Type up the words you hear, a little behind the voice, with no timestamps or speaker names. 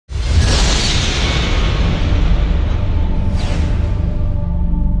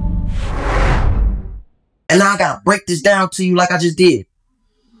gotta break this down to you like I just did.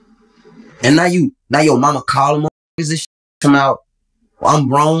 And now your mama calling this shit, come out, well, I'm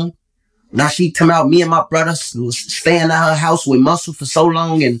wrong. Now she come out, me and my brother staying at her house with Muscle for so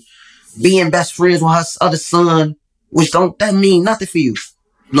long and being best friends with her other son, which that mean nothing for you,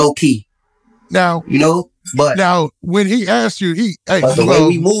 low key. Now, you know, but now when he asked you, he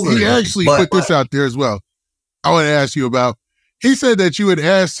actually put this out there as well. I want to ask you about. He said that you had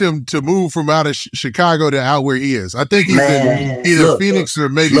asked him to move from out of Chicago to out where he is. I think he's in either Phoenix or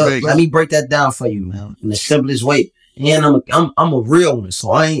maybe Vegas. Let me break that down for you, man, in the simplest way. And I'm a real one,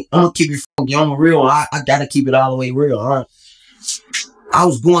 so I'm gonna keep it funky. I'm a real one. I gotta keep it all the way real. All right? I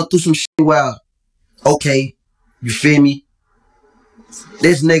was going through some shit where, okay, you feel me?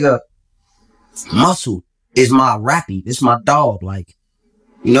 This nigga Muscle is my rappy. This my dog. Like,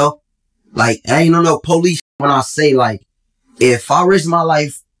 you know, like I ain't no police when I say like, if I risk my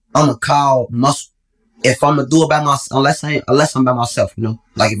life, I'ma call Muscle. If I'ma do it by myself, unless I'm by myself, you know,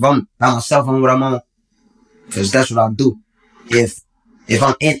 like if I'm by myself on what I'm on, because that's what I do. If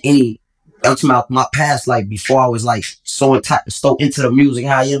I'm in any, I'm talking about my past life before I was like so into the music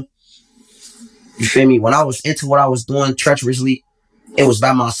how I am. You feel me? When I was into what I was doing treacherously, it was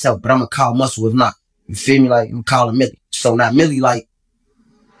by myself, but I'm gonna call Muscle if not. You feel me? Like I'm calling Millie. So now Millie, like,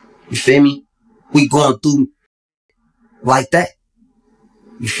 you feel me? We going through like that.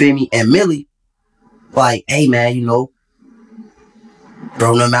 You feel me? And Millie, like, hey man, you know,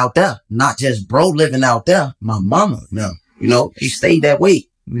 bro them out there. Not just bro living out there. My mama, no. You know, he stayed that way,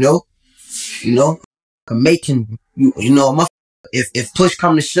 you know, making, you know, if push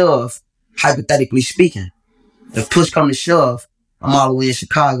come to shove, hypothetically speaking, if push come to shove, I'm all the way in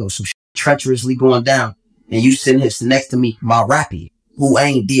Chicago, some treacherously going down, and you sitting here next to me, my rappy, who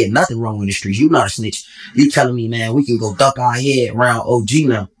ain't did nothing wrong in the streets. You not a snitch. You telling me, man, we can go duck our head around OG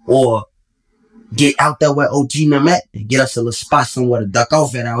now, or get out there where OG them at, and get us a little spot somewhere to duck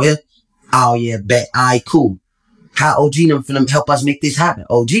off at out here. Oh yeah, bet. Alright, cool. How OG them finna help us make this happen?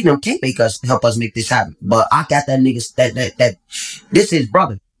 OG them can't help us make this happen. But I got that nigga, that this is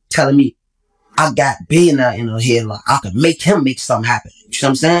brother telling me, I got Billionaire in her head, like I could make him make something happen. You know what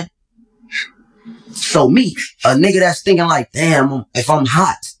I'm saying? So me, a nigga that's thinking like, damn, if I'm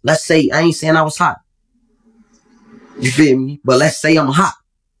hot, let's say, I ain't saying I was hot. You feel me? But let's say I'm hot.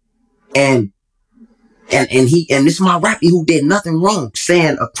 And this is my rappy who did nothing wrong,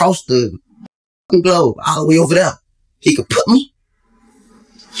 saying across the globe, all the way over there, he could put me.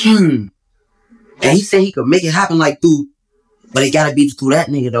 And he said he could make it happen like through, but it gotta be through that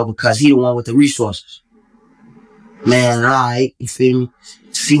nigga though, because he the one with the resources. Man, alright, you feel me?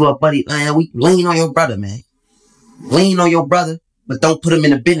 See what, buddy, man, we lean on your brother, man. Lean on your brother, but don't put him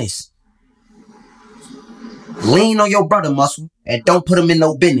in the business. Lean on your brother, Muscle, and don't put him in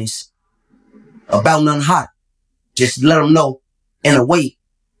no business about nothing hot. Just let him know in a way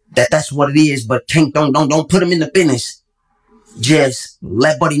that that's what it is, but don't put him in the business. Just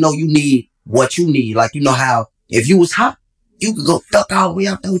let buddy know you need what you need. Like, you know how if you was hot, you could go duck all the way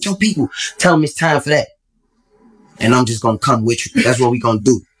out there with your people. Tell them it's time for that. And I'm just gonna come with you. That's what we gonna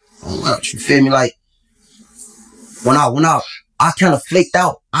do. You feel me? Like, when I kind of flaked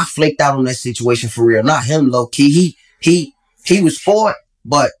out. I flaked out on that situation for real. Not him, low key. He was for it,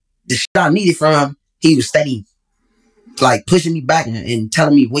 but the shit I needed from him, he was steady, like pushing me back and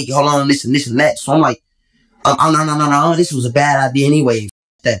telling me, wait, hold on, this and this and that. So I'm like, no, this was a bad idea anyway.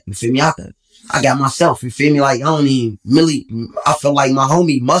 That, you feel me? I got myself, you feel me? Like, I don't even really, I felt like my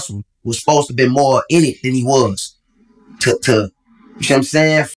homie Muscle was supposed to be more in it than he was. You know what I'm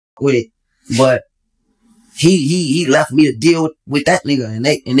saying? With it. But he left me to deal with that nigga,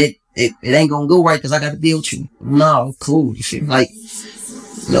 and it ain't gonna go right because I got to deal with you. No, cool. You feel me? Like,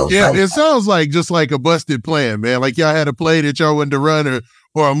 no. Yeah, it sounds like just like a busted plan, man. Like y'all had a play that y'all wanted to run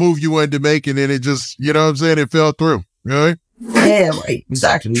or a move you wanted to make, and then it just, you know what I'm saying, it fell through. Right? Yeah, right.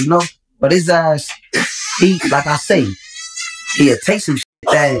 Exactly. You know? But his ass, he, like I say, he'll take some shit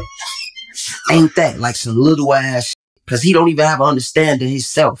that ain't that, like some little ass shit, because he don't even have an understanding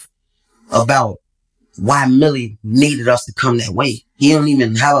himself about why Millie needed us to come that way. He don't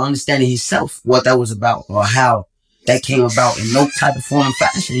even have an understanding himself what that was about or how that came about in no type of form and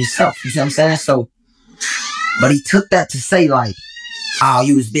fashion himself. You see what I'm saying? So, but he took that to say like, oh,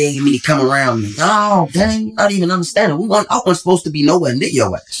 you was begging me to come around me. Oh, dang, you not even understanding. I wasn't supposed to be nowhere near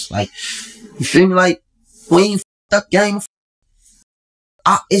your ass. Like, you feel me? Like, we ain't f***ed up game.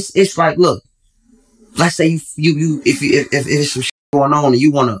 It's like, look, let's say if it's some shit going on and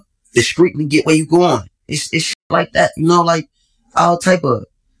you want to discreetly get where you going. It's shit like that, you know, like all type of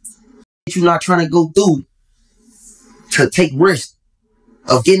shit you're not trying to go through to take risk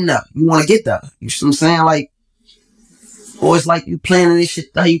of getting up. You want to get there. You see what I'm saying? Like, or it's like you planning this shit,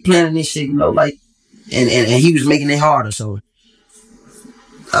 how you planning this shit, you know, like, and he was making it harder, so,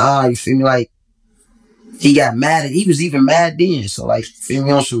 you feel me, like, he got mad, he was even mad then, so, like, you feel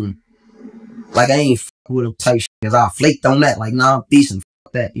me, on some, like, I ain't with him type shit, cause I flaked on that, like, nah, I'm decent,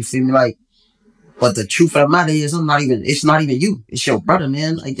 that, you feel me, like, but the truth of the matter is, it's not even you, it's your brother,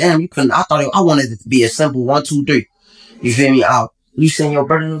 man, like, damn, you couldn't, I wanted it to be a simple 1, 2, 3, you feel me, you saying your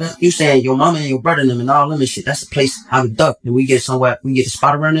brother and that, you saying your mama and your brother and them and all them and shit, that's the place I would duck, and we get somewhere, we get a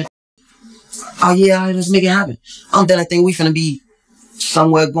spot around there, oh yeah, all right, let's make it happen, I think we finna be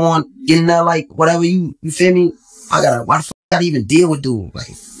somewhere going, getting there, like, whatever you feel me, why the fuck I gotta even deal with dude, like,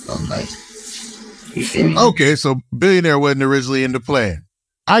 I'm like, you feel me? Okay, so Billionaire wasn't originally in the plan.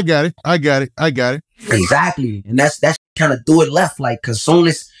 I got it. Exactly. And that's kind of do it left, like, cause soon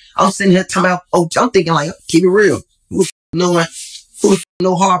as I'm sitting here talking about, I'm thinking like, keep it real. Who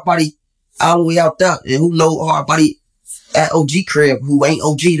know Hardbody all the way out there, and who know Hardbody at OG crib, who ain't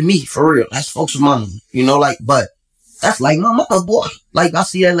OG to me, for real. That's folks of mine, you know, like, but that's like my mother, boy. Like, I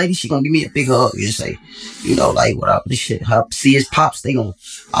see that lady, she gonna give me a big hug and say, you know, like, what up, this shit. See his pops, they gonna,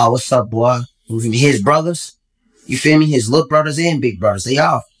 oh, what's up, boy? His brothers, you feel me? His little brothers and big brothers, they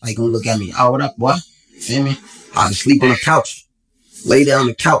all like gonna look at me. Oh, what up, boy? You feel me? I can sleep on the couch, lay down on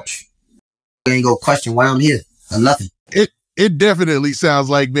the couch. They ain't gonna question why I'm here or nothing. It definitely sounds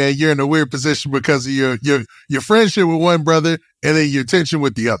like, man, you're in a weird position because of your friendship with one brother and then your tension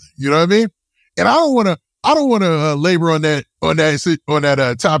with the other. You know what I mean? And I don't want to labor on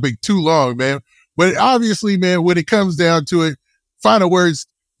that topic too long, man. But obviously, man, when it comes down to it, final words.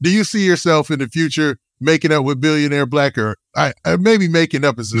 Do you see yourself in the future making up with Billionaire Black, or maybe making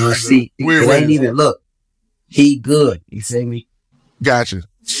up is weird way? Ain't even look. He good. You feel me? Gotcha.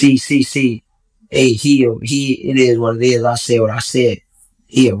 See. Hey, it is what it is. I said what I said.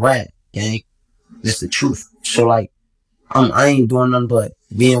 He a rat, gang. That's the truth. So like, I ain't doing nothing but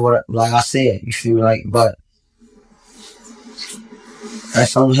being like I said. You feel me? Like, but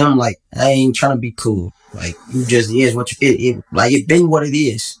that's on him. Like, I ain't trying to be cool. Like, you just is what you like it been what it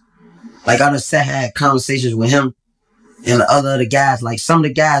is. Like, I just had conversations with him and the other guys. Like, some of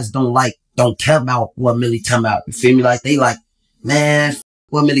the guys don't care about what Millie talking about. You feel me? Like, they like, man,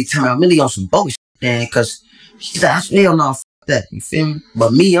 what Millie talking about? Millie on some bullshit, man, cause he's like, hell no, fuck that. You feel me?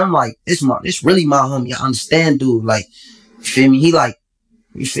 But me, I'm like, it's really my homie. I understand, dude. Like, you feel me? He like,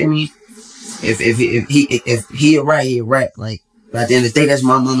 you feel me? If he a rat, he a rat. Like, but at the end of the day, that's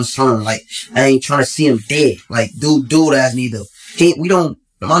my mama's son. Like, I ain't trying to see him dead. Like, dude ass neither.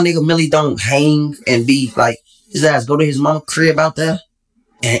 My nigga Millie don't hang and be like, his ass go to his mama crib out there.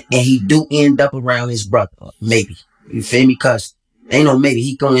 And he do end up around his brother. Maybe. You feel me? Cause ain't no maybe.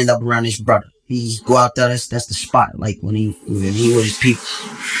 He gonna end up around his brother. He go out there, that's the spot. Like, when he with his people.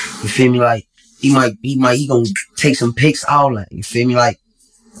 You feel me? Like, he gonna take some pics, all that. You feel me? Like,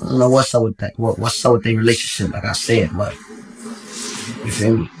 I don't know what's up with that. What's up with their relationship, like I said, but you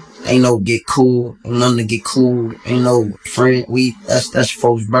feel me? Ain't no get cool, ain't nothing to get cool, ain't no friend. That's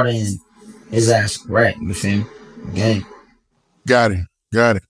folks' brother and his ass rat, you feel me? Gang. Got it.